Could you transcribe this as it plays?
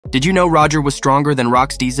Did you know Roger was stronger than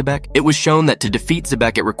Rock's Xebec? It was shown that to defeat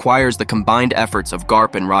Xebec it requires the combined efforts of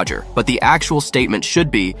Garp and Roger, but the actual statement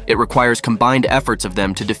should be, it requires combined efforts of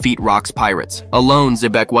them to defeat Rock's pirates. Alone,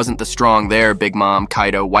 Xebec wasn't the strong there. Big Mom,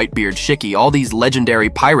 Kaido, Whitebeard, Shiki, all these legendary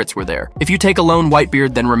pirates were there. If you take alone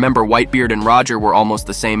Whitebeard, then remember Whitebeard and Roger were almost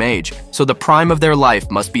the same age, so the prime of their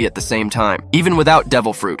life must be at the same time. Even without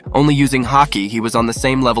Devil Fruit, only using Haki, he was on the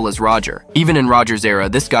same level as Roger. Even in Roger's era,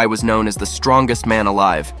 this guy was known as the strongest man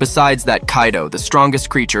alive. Besides that, Kaido, the strongest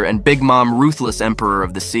creature, and Big Mom, ruthless emperor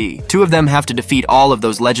of the sea. Two of them have to defeat all of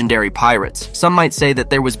those legendary pirates. Some might say that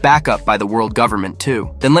there was backup by the world government too.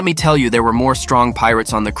 Then let me tell you, there were more strong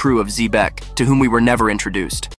pirates on the crew of Xebec, to whom we were never introduced.